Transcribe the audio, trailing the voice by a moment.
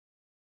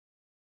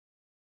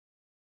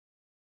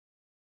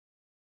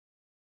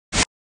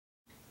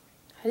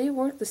How do you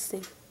work this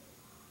thing?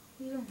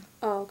 Yeah.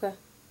 Oh, okay.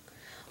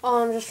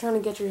 Oh, I'm just trying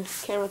to get your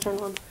camera turned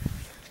on.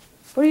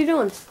 What are you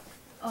doing?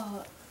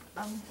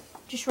 I'm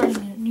just writing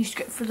a new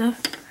script for the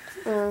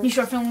new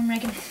short film we're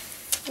making.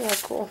 Yeah,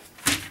 cool.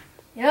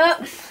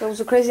 Yep. It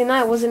was a crazy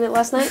night, wasn't it,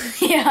 last night?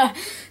 Yeah.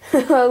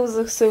 That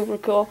was super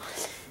cool.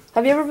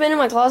 Have you ever been in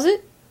my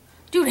closet?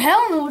 Dude,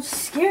 hell no, it's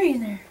scary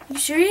in there. You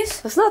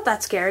serious? It's not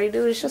that scary,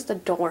 dude. It's just a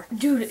door.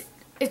 Dude,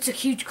 it's a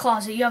huge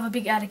closet. You have a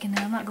big attic in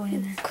there. I'm not going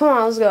in there. Come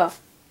on, let's go.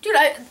 Dude,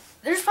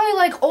 there's probably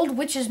like old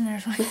witches in there or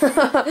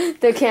something.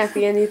 There can't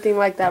be anything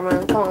like that,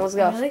 man. Come on, let's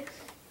go. Really?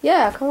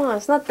 Yeah, come on.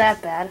 It's not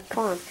that bad.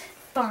 Come on.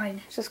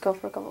 Fine. Let's just go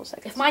for a couple of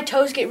seconds. If my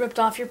toes get ripped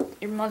off, your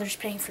mother's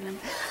paying for them.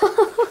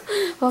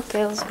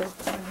 Okay, let's go.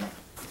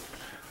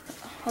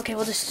 Okay,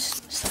 we'll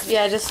just stop.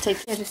 Yeah, just take.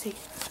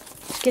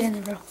 Just get in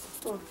there, bro.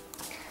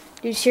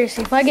 Dude,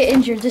 seriously, if I get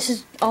injured, this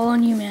is all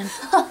on you, man.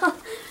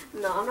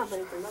 No, I'm not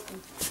paying for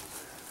nothing.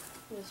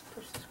 Just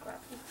push this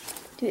crap.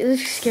 Dude, it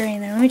looks scary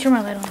in there. Let me turn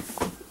my light on.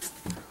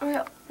 Oh,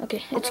 yeah.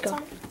 Okay, let's go.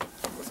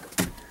 Let's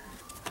go.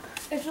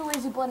 There's no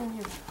lazy blood in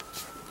here.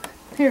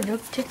 Here,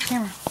 dude, take the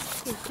camera.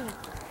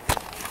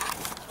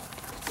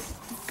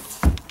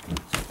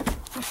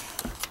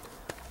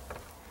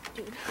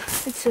 Dude,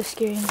 it's so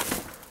scary in there.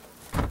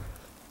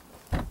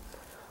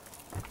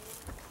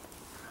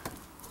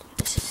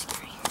 This is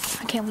scary.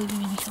 I can't believe you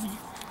made me come in.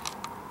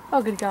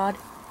 Oh, good God.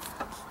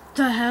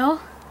 The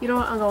hell? You know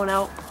what? I'm going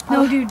out.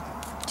 No, dude.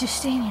 Just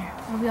stay in here.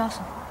 It'll be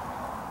awesome.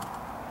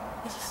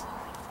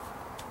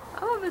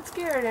 I'm a bit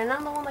scared, and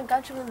I'm the one that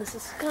got you in this.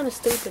 This is kind of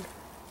stupid.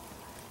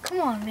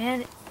 Come on,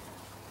 man.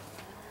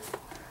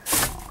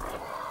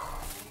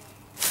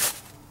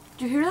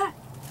 Did you hear that?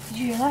 Did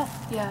you hear that?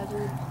 Yeah,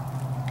 dude.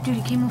 Dude,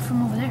 it came up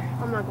from over there.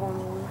 I'm not going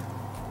over.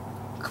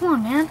 Come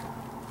on, man.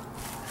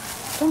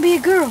 Don't be a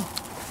girl.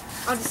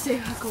 I'll just stay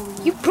back over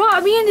there. You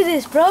brought me into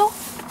this, bro.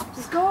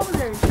 Just go over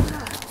there and do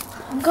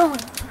that. I'm going.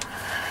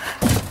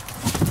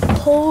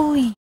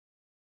 Holy.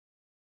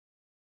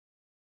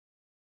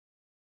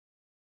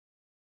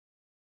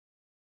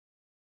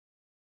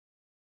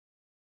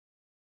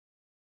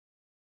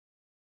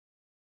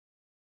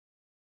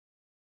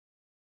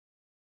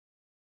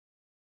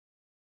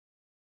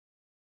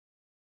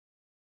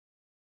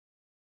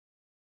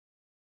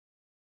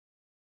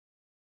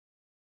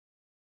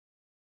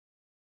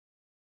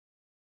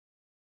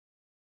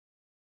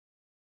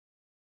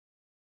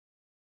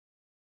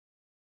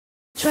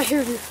 It's right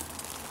here, dude.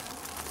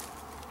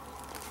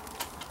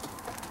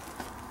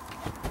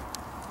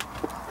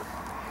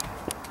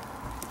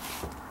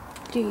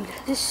 Dude,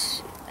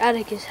 this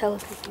attic is hella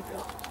creepy, bro.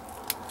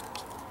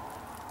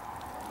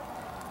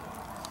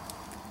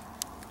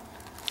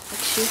 Like,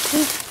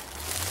 seriously?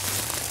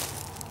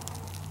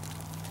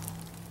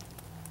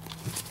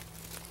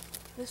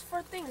 This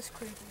front thing is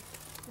creepy.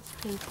 It's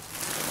pink.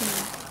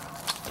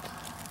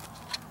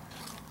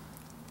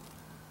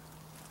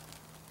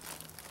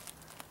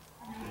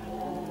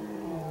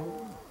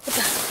 What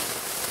the?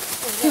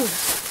 Dude,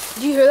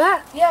 do you hear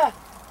that? Yeah.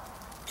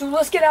 Dude,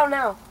 let's get out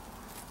now.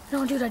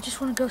 No, dude, I just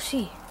want to go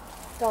see.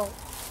 Don't.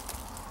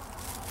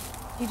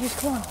 You just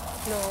come on.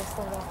 No, let's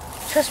not go.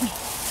 Trust me.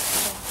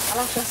 I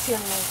don't trust you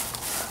anymore.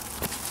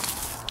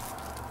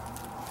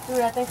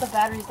 Dude, I think the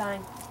battery's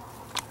dying.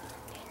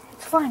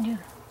 It's fine, dude.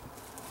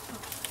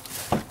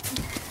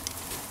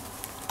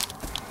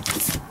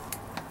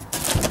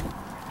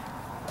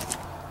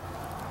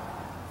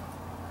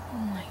 Oh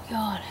my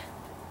God.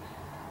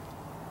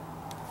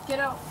 Get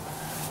out.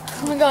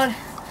 Oh my God.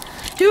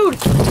 Dude!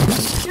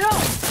 Get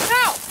out.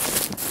 Ow!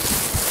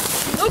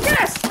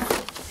 Lucas!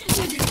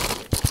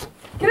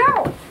 Get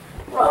out!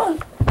 Run!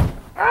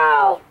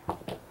 Ow!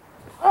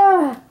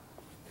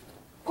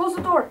 Close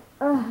the door.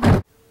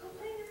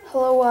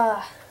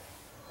 Hello,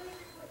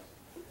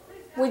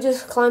 we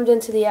just climbed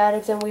into the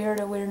attic and we heard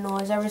a weird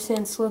noise. Ever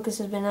since, Lucas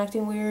has been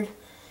acting weird.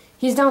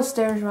 He's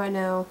downstairs right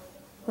now.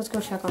 Let's go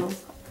check on him.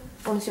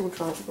 I want to see what's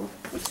wrong with him.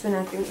 He's been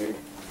acting weird.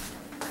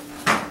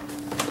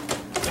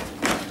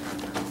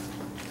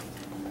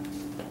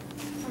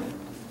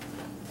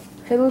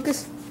 Hey,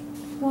 Lucas.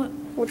 What?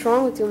 What's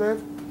wrong with you,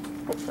 man?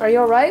 Are you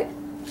alright?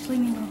 Just leave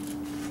me alone.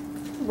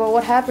 But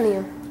what happened to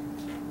you?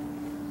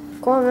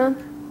 Come on, man.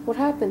 What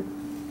happened?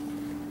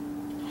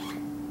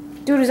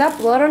 Dude, is that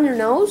blood on your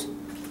nose?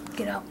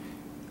 Get out.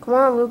 Come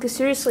on, Lucas.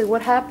 Seriously,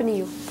 what happened to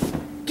you?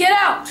 Get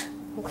out!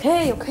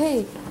 Okay,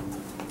 okay.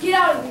 Get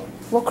out of here.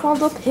 What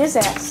crawled up his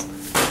ass?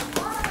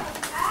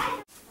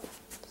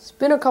 It's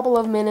been a couple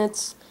of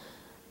minutes.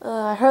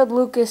 I heard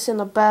Lucas in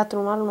the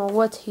bathroom. I don't know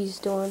what he's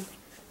doing.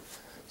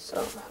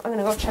 So, I'm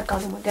gonna go check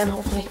on him again,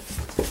 hopefully.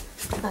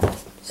 I don't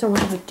so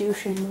much of a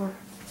douche anymore.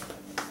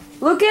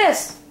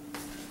 Lucas!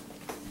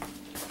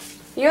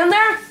 You in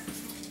there?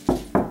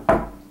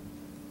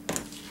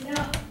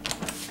 No.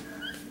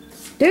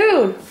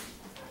 Dude!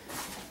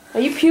 Are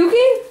you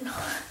puking? No.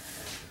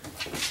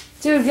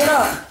 Dude, get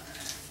up.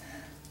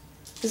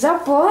 Is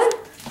that blood?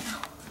 No.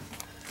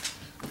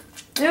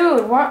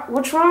 Dude,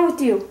 what's wrong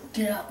with you?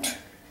 Get out.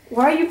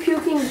 Why are you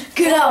puking?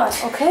 Get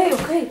out. Okay,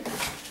 okay.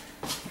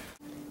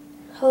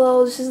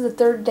 Hello, this is the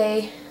third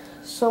day.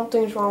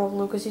 Something's wrong with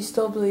Lucas. He's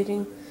still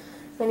bleeding.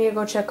 I need to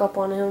go check up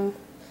on him.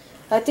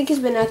 I think he's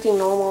been acting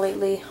normal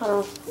lately. I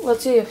don't know.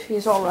 Let's see if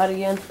he's alright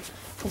again.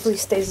 Hopefully he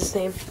stays the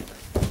same.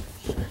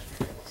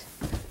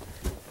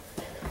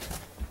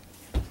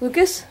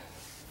 Lucas?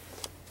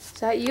 Is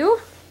that you?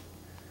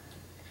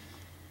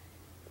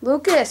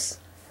 Lucas?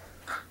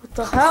 What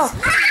the hell?